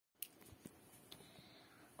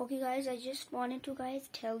Okay guys, I just wanted to guys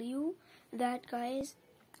tell you that guys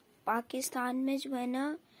Pakistan में जो है ना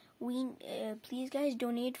please guys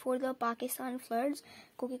donate for the Pakistan floods,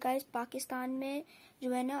 क्योंकि guys Pakistan में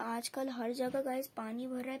जो है ना आजकल हर जगह गाइज पानी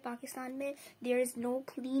भर रहा है पाकिस्तान में. There is know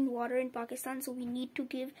clean water in Pakistan, so we need to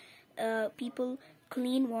give people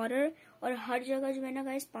clean water. और हर जगह जो है ना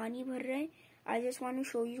गाइज पानी भर रहे हैं. I just want to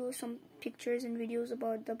show you some pictures and videos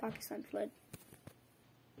about the Pakistan flood.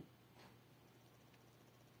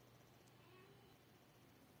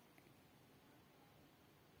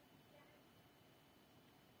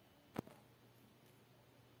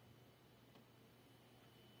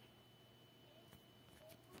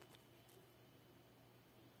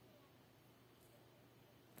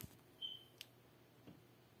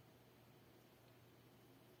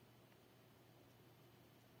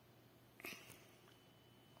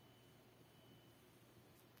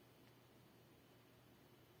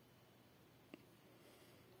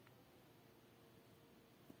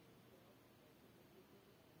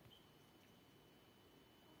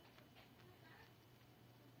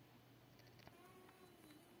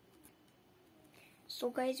 So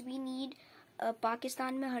guys we need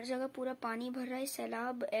Pakistan में हर जगह पूरा पानी भर रहा है,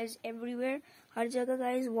 सैलाब एज एवरीवेयर. हर जगह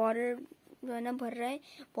गाइज वाटर जो है ना भर रहा है.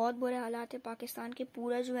 बहुत बुरे हालात है पाकिस्तान के.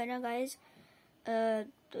 पूरा जो है ना guys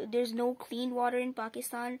there is know clean water in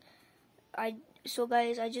Pakistan. So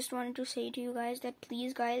guys, I just wanted to say to you guys that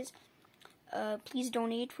please guys, please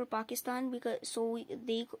donate for Pakistan, because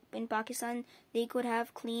they in Pakistan they could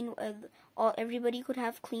have clean everybody could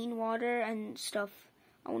have clean water and stuff.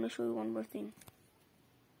 I want to show you one more thing.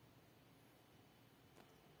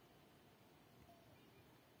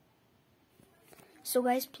 So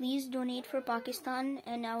guys, please donate for Pakistan,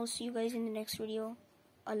 and I will see you guys in the next video.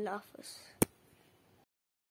 Allah Hafiz.